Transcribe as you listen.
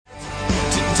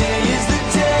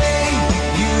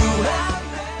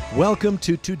Welcome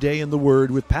to Today in the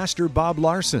Word with Pastor Bob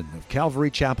Larson of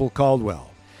Calvary Chapel, Caldwell.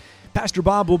 Pastor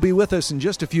Bob will be with us in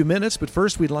just a few minutes, but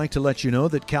first we'd like to let you know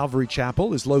that Calvary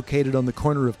Chapel is located on the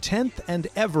corner of 10th and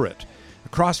Everett,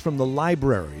 across from the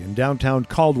library in downtown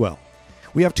Caldwell.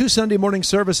 We have two Sunday morning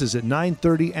services at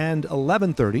 9:30 and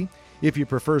 11:30. If you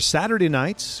prefer Saturday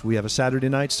nights, we have a Saturday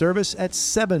night service at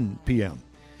 7 p.m.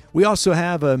 We also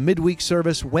have a midweek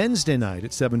service Wednesday night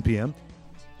at 7 p.m.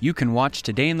 You can watch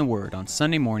Today in the Word on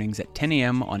Sunday mornings at 10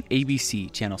 a.m. on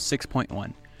ABC, Channel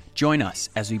 6.1. Join us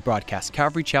as we broadcast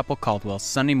Calvary Chapel Caldwell's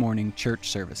Sunday morning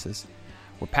church services,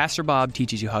 where Pastor Bob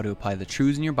teaches you how to apply the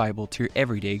truths in your Bible to your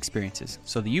everyday experiences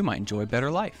so that you might enjoy a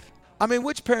better life. I mean,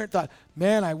 which parent thought,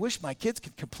 man, I wish my kids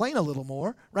could complain a little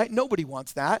more, right? Nobody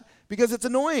wants that because it's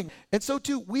annoying. And so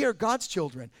too, we are God's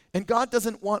children, and God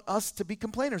doesn't want us to be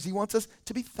complainers. He wants us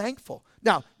to be thankful.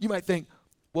 Now, you might think,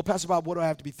 well, Pastor Bob, what do I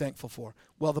have to be thankful for?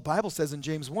 Well, the Bible says in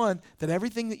James 1 that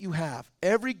everything that you have,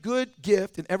 every good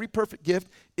gift and every perfect gift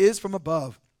is from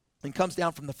above and comes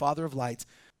down from the Father of lights,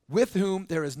 with whom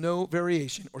there is no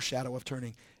variation or shadow of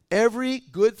turning. Every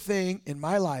good thing in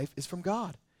my life is from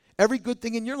God. Every good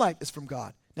thing in your life is from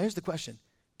God. Now here's the question.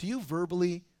 Do you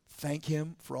verbally thank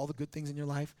Him for all the good things in your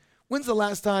life? When's the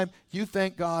last time you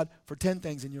thanked God for 10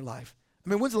 things in your life? I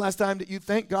mean, when's the last time that you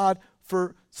thanked God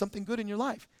for something good in your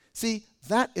life? See,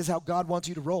 that is how God wants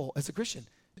you to roll as a Christian.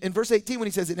 In verse 18, when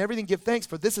he says, in everything give thanks,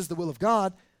 for this is the will of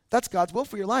God, that's God's will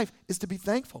for your life, is to be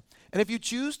thankful. And if you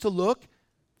choose to look,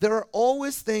 there are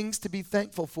always things to be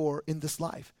thankful for in this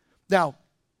life. Now,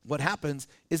 what happens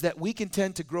is that we can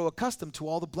tend to grow accustomed to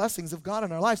all the blessings of God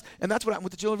in our lives. And that's what happened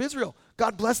with the children of Israel.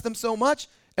 God blessed them so much,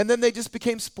 and then they just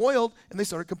became spoiled, and they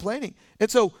started complaining.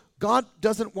 And so God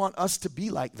doesn't want us to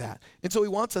be like that. And so He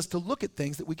wants us to look at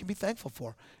things that we can be thankful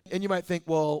for. And you might think,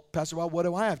 well, Pastor Bob, what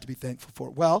do I have to be thankful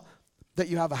for? Well, that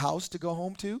you have a house to go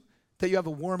home to, that you have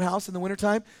a warm house in the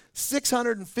wintertime.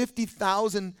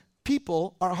 650,000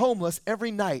 people are homeless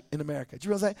every night in America. Do you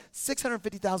realize that?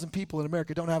 650,000 people in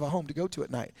America don't have a home to go to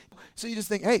at night. So you just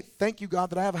think, hey, thank you,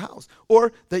 God, that I have a house.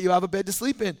 Or that you have a bed to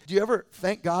sleep in. Do you ever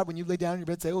thank God when you lay down in your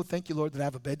bed and say, oh, thank you, Lord, that I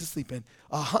have a bed to sleep in?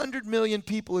 100 million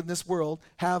people in this world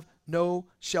have no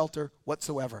shelter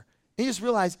whatsoever. And you just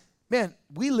realize, man,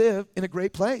 we live in a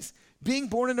great place. Being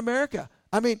born in America.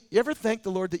 I mean, you ever thank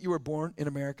the Lord that you were born in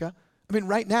America? I mean,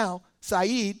 right now,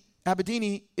 Saeed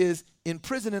Abedini is in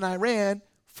prison in Iran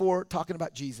for talking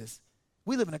about Jesus.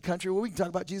 We live in a country where we can talk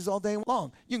about Jesus all day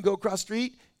long. You can go across the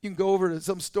street, you can go over to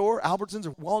some store, Albertsons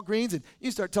or Walgreens, and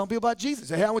you start telling people about Jesus.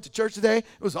 Say, hey, I went to church today.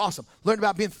 It was awesome. Learned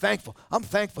about being thankful. I'm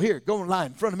thankful. Here, go in line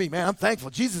in front of me, man. I'm thankful.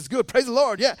 Jesus is good. Praise the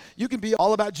Lord. Yeah, you can be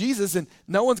all about Jesus, and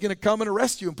no one's going to come and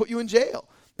arrest you and put you in jail.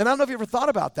 And I don't know if you ever thought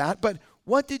about that, but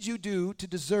what did you do to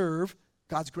deserve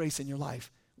God's grace in your life?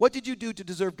 What did you do to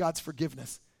deserve God's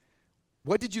forgiveness?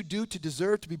 What did you do to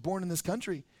deserve to be born in this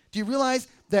country? Do you realize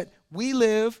that we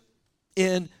live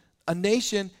in a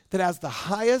nation that has the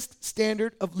highest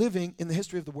standard of living in the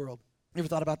history of the world? You ever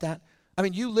thought about that? I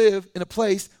mean, you live in a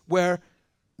place where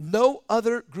no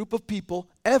other group of people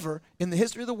ever in the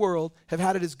history of the world have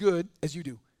had it as good as you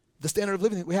do. The standard of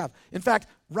living that we have. In fact,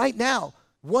 right now,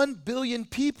 1 billion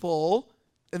people,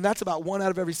 and that's about 1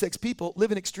 out of every 6 people,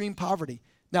 live in extreme poverty.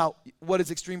 Now, what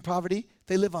is extreme poverty?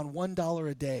 They live on $1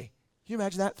 a day. Can you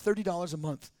imagine that? $30 a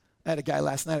month. I had a guy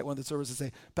last night at one of the services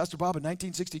say, Pastor Bob, in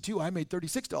 1962, I made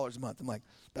 $36 a month. I'm like,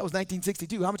 that was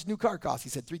 1962. How much a new car cost? He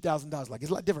said $3,000. Like,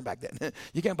 it's a lot different back then.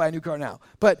 You can't buy a new car now.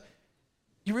 But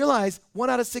you realize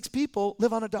 1 out of 6 people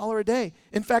live on $1 a day.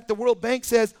 In fact, the World Bank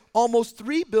says almost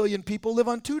 3 billion people live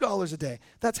on $2 a day.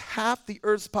 That's half the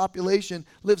Earth's population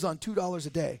lives on $2 a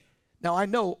day. Now, I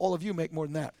know all of you make more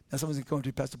than that. Now, someone's going to come to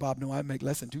me, Pastor Bob, no, I make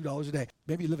less than $2 a day.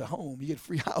 Maybe you live at home. You get a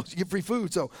free house. You get free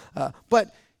food. So,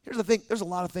 but here's the thing. There's a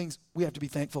lot of things we have to be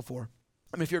thankful for.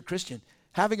 I mean, if you're a Christian,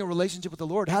 having a relationship with the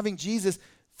Lord, having Jesus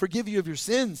forgive you of your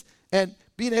sins, and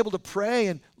being able to pray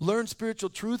and learn spiritual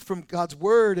truth from God's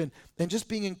word, and just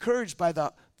being encouraged by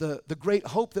the great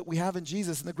hope that we have in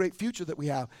Jesus and the great future that we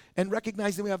have, and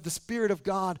recognizing we have the Spirit of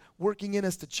God working in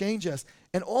us to change us.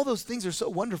 And all those things are so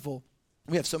wonderful.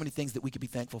 We have so many things that we could be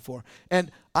thankful for.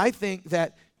 And I think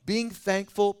that being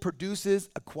thankful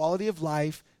produces a quality of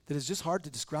life that is just hard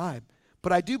to describe.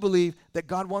 But I do believe that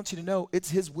God wants you to know it's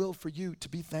His will for you to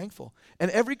be thankful. And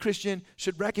every Christian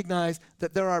should recognize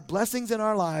that there are blessings in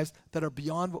our lives that are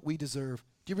beyond what we deserve.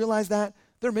 Do you realize that?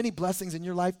 There are many blessings in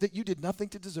your life that you did nothing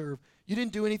to deserve. You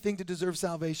didn't do anything to deserve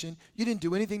salvation. You didn't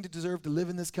do anything to deserve to live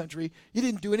in this country. You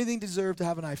didn't do anything to deserve to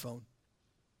have an iPhone.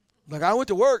 Like, I went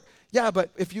to work. Yeah,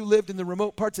 but if you lived in the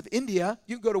remote parts of India,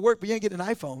 you can go to work, but you ain't getting an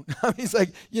iPhone. I mean, it's like,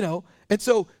 and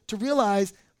so to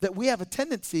realize that we have a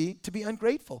tendency to be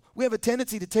ungrateful. We have a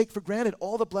tendency to take for granted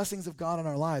all the blessings of God in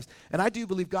our lives. And I do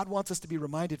believe God wants us to be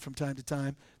reminded from time to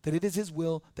time that it is his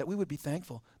will that we would be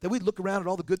thankful, that we'd look around at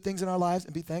all the good things in our lives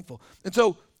and be thankful. And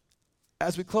so,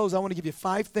 as we close, I want to give you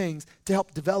 5 things to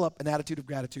help develop an attitude of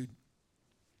gratitude.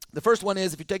 The first one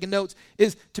is, if you're taking notes,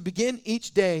 is to begin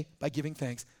each day by giving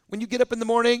thanks. When you get up in the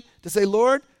morning, to say,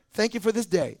 Lord, thank you for this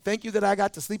day. Thank you that I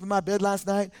got to sleep in my bed last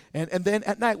night. And then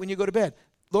at night when you go to bed,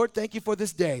 Lord, thank you for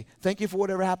this day. Thank you for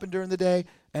whatever happened during the day.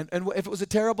 And if it was a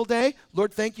terrible day,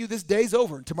 Lord, thank you, this day's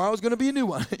over. And tomorrow's going to be a new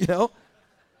one, you know.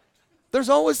 There's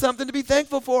always something to be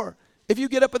thankful for. If you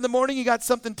get up in the morning, you got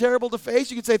something terrible to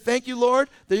face, you can say, thank you, Lord,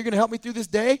 that you're going to help me through this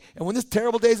day. And when this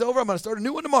terrible day's over, I'm going to start a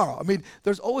new one tomorrow. I mean,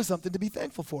 there's always something to be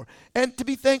thankful for. And to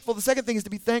be thankful, the second thing is to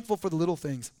be thankful for the little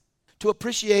things, to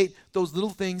appreciate those little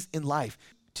things in life,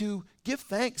 to give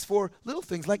thanks for little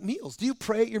things like meals. Do you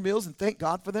pray at your meals and thank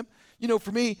God for them? You know,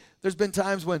 for me, there's been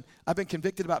times when I've been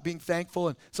convicted about being thankful,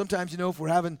 and sometimes, you know, if we're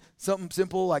having something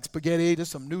simple like spaghetti,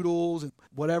 just some noodles and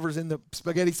whatever's in the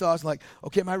spaghetti sauce, like,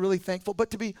 okay, am I really thankful?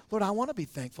 But to be, Lord, I want to be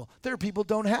thankful. There are people who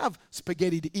don't have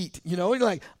spaghetti to eat, you know, and you're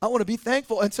like, I want to be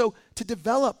thankful. And so to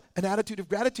develop an attitude of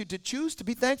gratitude, to choose to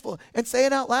be thankful and say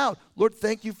it out loud, Lord,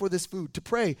 thank you for this food, to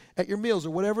pray at your meals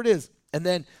or whatever it is. And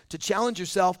then to challenge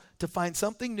yourself to find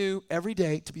something new every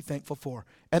day to be thankful for.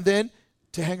 And then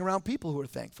to hang around people who are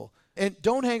thankful. And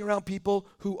don't hang around people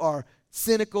who are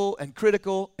cynical and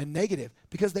critical and negative,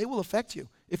 because they will affect you.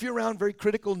 If you're around very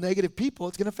critical, negative people,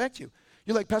 it's going to affect you.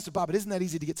 You're like, Pastor Bob, it isn't that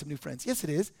easy to get some new friends. Yes, it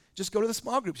is. Just go to the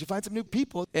small groups. You find some new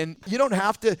people, and you don't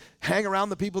have to hang around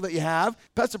the people that you have.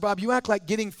 Pastor Bob, you act like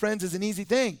getting friends is an easy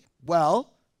thing.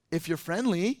 Well, if you're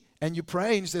friendly and you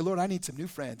pray and you say, Lord, I need some new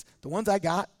friends. The ones I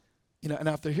got, you know, and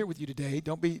if they're here with you today,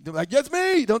 don't be like, yes,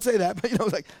 me. Don't say that. But, you know,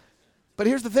 like, but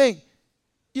here's the thing.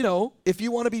 You know, if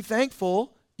you want to be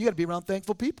thankful, you got to be around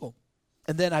thankful people.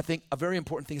 And then I think a very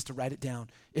important thing is to write it down.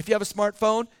 If you have a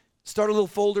smartphone, start a little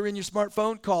folder in your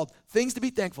smartphone called Things to Be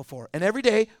Thankful For. And every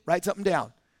day, write something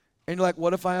down. And you're like,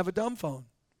 what if I have a dumb phone?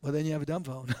 Well, then you have a dumb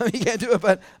phone. You can't do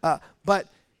it.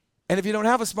 And if you don't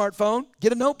have a smartphone,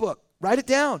 get a notebook. Write it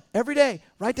down every day.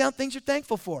 Write down things you're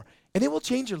thankful for. And it will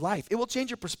change your life. It will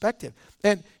change your perspective.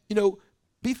 And, you know,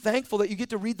 be thankful that you get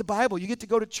to read the Bible. You get to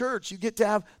go to church. You get to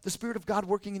have the Spirit of God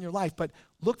working in your life. But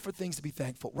look for things to be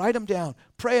thankful. Write them down.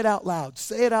 Pray it out loud.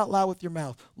 Say it out loud with your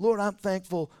mouth. Lord, I'm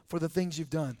thankful for the things you've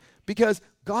done. Because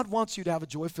God wants you to have a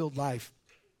joy-filled life.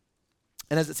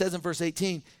 And as it says in verse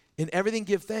 18, in everything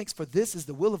give thanks, for this is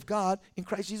the will of God in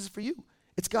Christ Jesus for you.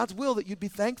 It's God's will that you'd be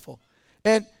thankful.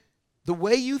 And the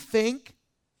way you think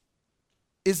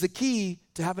is the key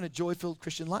to having a joy-filled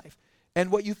Christian life. And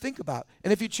what you think about.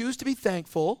 And if you choose to be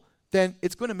thankful, then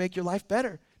it's going to make your life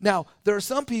better. Now, there are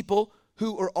some people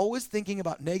who are always thinking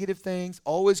about negative things,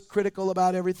 always critical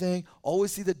about everything,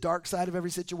 always see the dark side of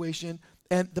every situation.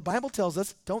 And the Bible tells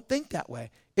us, don't think that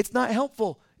way. It's not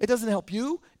helpful. It doesn't help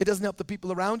you. It doesn't help the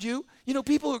people around you. You know,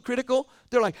 people who are critical,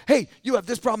 they're like, hey, you have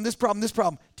this problem, this problem, this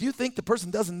problem. Do you think the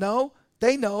person doesn't know?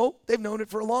 They know. They've known it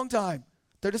for a long time.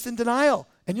 They're just in denial.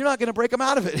 And you're not going to break them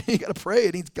out of it. You got to pray.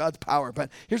 It needs God's power. But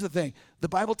here's the thing. The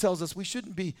Bible tells us we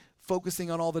shouldn't be focusing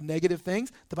on all the negative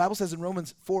things. The Bible says in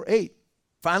Romans 4:8,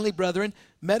 finally, brethren,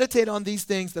 meditate on these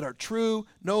things that are true,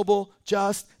 noble,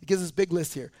 just. It gives us a big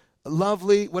list here.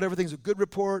 Lovely, whatever things, a good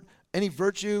report, any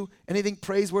virtue, anything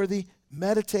praiseworthy.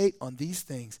 Meditate on these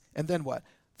things. And then what?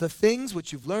 The things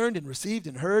which you've learned and received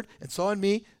and heard and saw in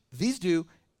me, these do,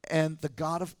 and the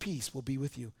God of peace will be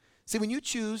with you. See, when you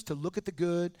choose to look at the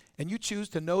good and you choose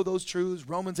to know those truths,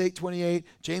 Romans 8:28,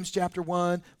 James chapter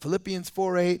 1, Philippians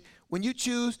 4:8, when you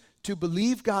choose to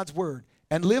believe God's word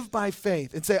and live by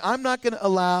faith and say, I'm not going to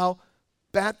allow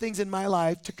bad things in my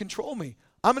life to control me.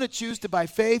 I'm going to choose to, by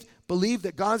faith, believe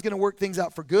that God's going to work things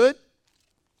out for good,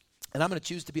 and I'm going to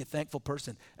choose to be a thankful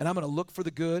person, and I'm going to look for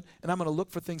the good, and I'm going to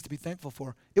look for things to be thankful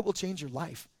for. It will change your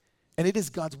life. And it is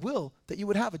God's will that you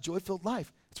would have a joy-filled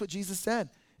life. That's what Jesus said.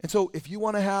 And so if you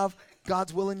want to have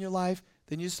God's will in your life,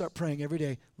 then you start praying every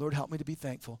day, Lord, help me to be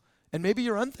thankful. And maybe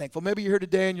you're unthankful. Maybe you're here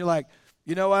today and you're like,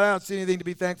 you know what, I don't see anything to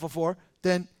be thankful for.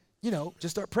 Then, you know,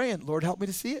 just start praying, Lord, help me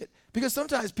to see it. Because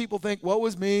sometimes people think, woe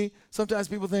is me. Sometimes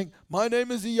people think, my name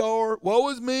is Eeyore. Woe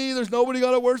is me. There's nobody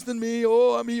got it worse than me.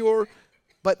 Oh, I'm Eeyore.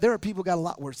 But there are people who got a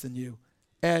lot worse than you.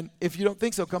 And if you don't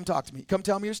think so, come talk to me. Come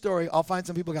tell me your story. I'll find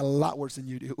some people who got a lot worse than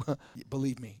you do.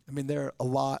 Believe me. I mean, there are a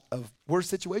lot of worse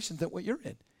situations than what you're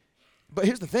in. But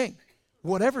here's the thing.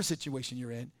 Whatever situation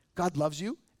you're in, God loves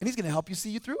you, and he's going to help you see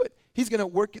you through it. He's going to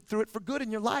work through it for good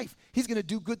in your life. He's going to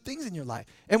do good things in your life.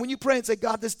 And when you pray and say,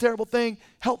 God, this terrible thing,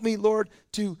 help me, Lord,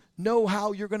 to know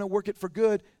how you're going to work it for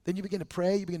good, then you begin to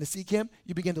pray, you begin to seek him,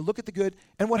 you begin to look at the good.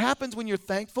 And what happens when you're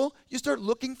thankful? You start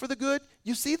looking for the good,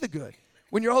 you see the good.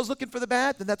 When you're always looking for the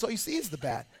bad, then that's all you see is the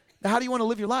bad. Now, how do you want to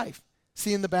live your life?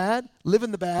 Seeing the bad, live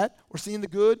in the bad, or seeing the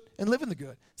good and live in the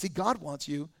good? See, God wants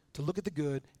you to look at the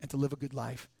good and to live a good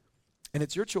life. And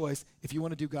it's your choice if you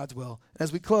want to do God's will. And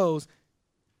as we close,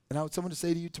 and I want someone to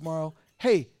say to you tomorrow,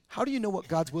 hey, how do you know what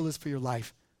God's will is for your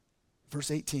life? Verse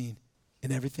 18,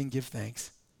 in everything give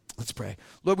thanks. Let's pray.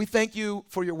 Lord, we thank you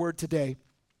for your word today.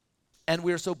 And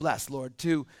we are so blessed, Lord,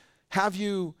 to have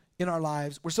you in our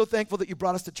lives. We're so thankful that you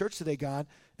brought us to church today, God,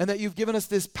 and that you've given us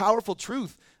this powerful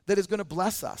truth that is going to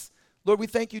bless us. Lord, we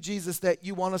thank you, Jesus, that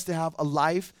you want us to have a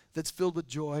life that's filled with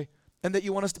joy and that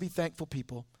you want us to be thankful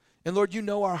people. And Lord, you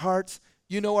know our hearts.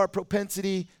 You know our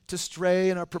propensity to stray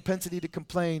and our propensity to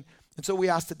complain. And so we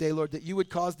ask today, Lord, that you would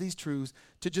cause these truths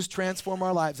to just transform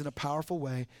our lives in a powerful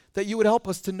way, that you would help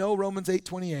us to know Romans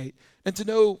 8:28 and to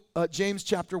know James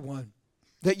chapter 1,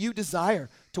 that you desire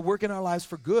to work in our lives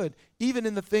for good, even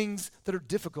in the things that are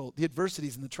difficult, the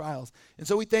adversities and the trials. And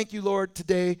so we thank you, Lord,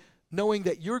 today, knowing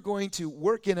that you're going to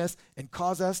work in us and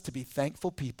cause us to be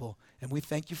thankful people. And we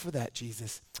thank you for that,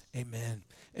 Jesus. Amen.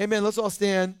 Amen. Let's all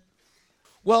stand.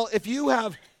 Well, if you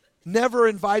have never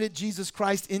invited Jesus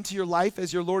Christ into your life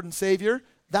as your Lord and Savior,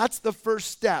 that's the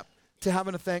first step to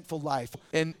having a thankful life.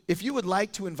 And if you would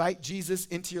like to invite Jesus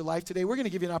into your life today, we're going to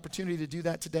give you an opportunity to do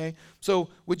that today. So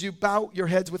would you bow your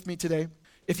heads with me today?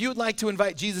 If you would like to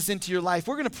invite Jesus into your life,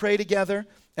 we're going to pray together,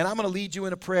 and I'm going to lead you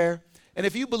in a prayer. And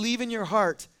if you believe in your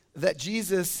heart that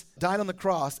Jesus died on the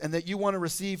cross and that you want to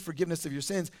receive forgiveness of your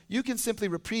sins, you can simply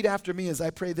repeat after me as I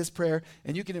pray this prayer,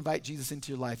 and you can invite Jesus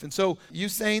into your life. And so you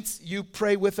saints, you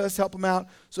pray with us, help them out.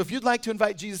 So if you'd like to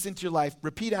invite Jesus into your life,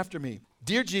 repeat after me.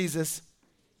 Dear Jesus,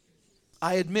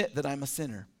 I admit that I'm a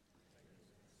sinner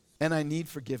and I need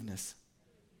forgiveness.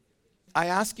 I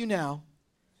ask you now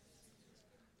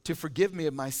to forgive me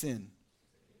of my sin.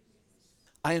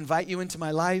 I invite you into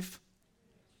my life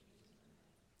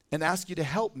and ask you to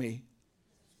help me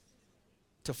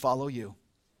to follow you.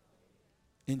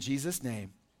 In Jesus'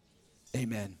 name,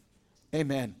 amen.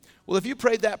 Amen. Well, if you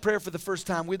prayed that prayer for the first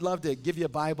time, we'd love to give you a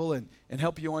Bible and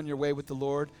help you on your way with the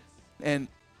Lord. And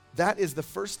that is the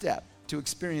first step to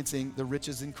experiencing the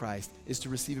riches in Christ, is to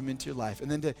receive him into your life.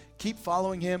 And then to keep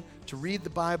following him, to read the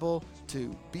Bible,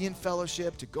 to be in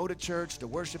fellowship, to go to church, to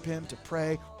worship him, to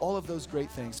pray, all of those great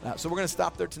things. So we're going to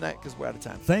stop there tonight because we're out of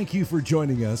time. Thank you for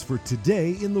joining us for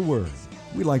Today in the Word.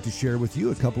 We'd like to share with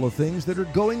you a couple of things that are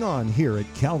going on here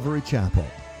at Calvary Chapel.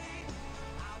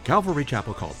 Calvary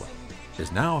Chapel Caldwell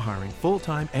is now hiring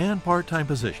full-time and part-time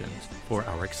positions for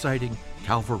our exciting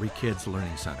Calvary Kids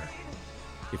Learning Center.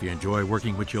 If you enjoy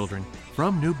working with children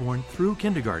from newborn through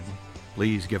kindergarten,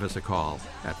 please give us a call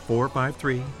at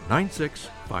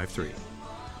 453-9653.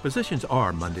 Positions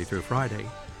are Monday through Friday,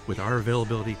 with our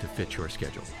availability to fit your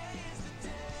schedule.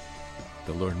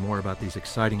 To learn more about these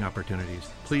exciting opportunities,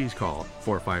 please call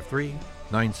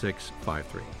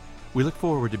 453-9653. We look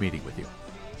forward to meeting with you.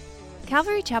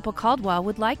 Calvary Chapel Caldwell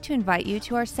would like to invite you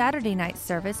to our Saturday night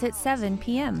service at 7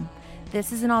 p.m.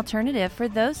 This is an alternative for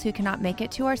those who cannot make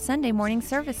it to our Sunday morning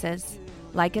services.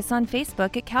 Like us on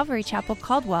Facebook at Calvary Chapel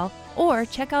Caldwell, or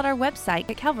check out our website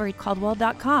at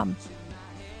calvarycaldwell.com.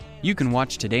 You can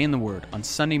watch Today in the Word on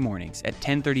Sunday mornings at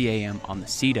 10:30 a.m. on the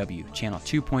CW, channel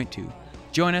 2.2.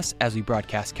 Join us as we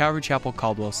broadcast Calvary Chapel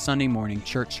Caldwell's Sunday morning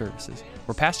church services,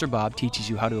 where Pastor Bob teaches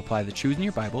you how to apply the truths in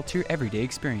your Bible to your everyday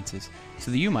experiences so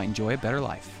that you might enjoy a better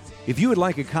life. If you would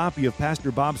like a copy of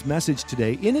Pastor Bob's message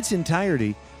today in its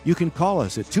entirety, you can call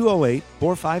us at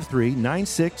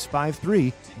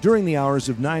 208-453-9653 during the hours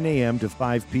of 9 a.m. to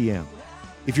 5 p.m.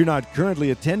 If you're not currently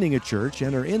attending a church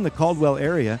and are in the Caldwell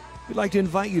area, we'd like to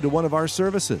invite you to one of our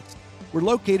services. We're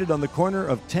located on the corner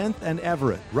of 10th and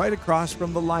Everett, right across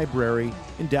from the library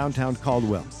in downtown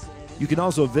Caldwell. You can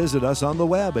also visit us on the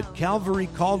web at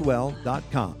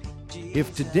calvarycaldwell.com.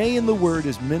 If Today in the Word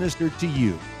is ministered to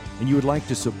you and you would like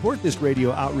to support this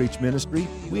radio outreach ministry,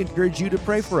 we encourage you to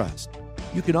pray for us.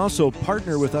 You can also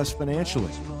partner with us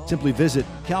financially. Simply visit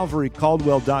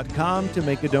calvarycaldwell.com to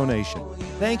make a donation.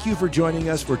 Thank you for joining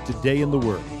us for Today in the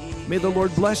Word. May the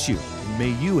Lord bless you, and may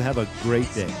you have a great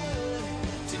day.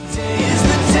 Today is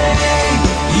the day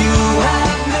you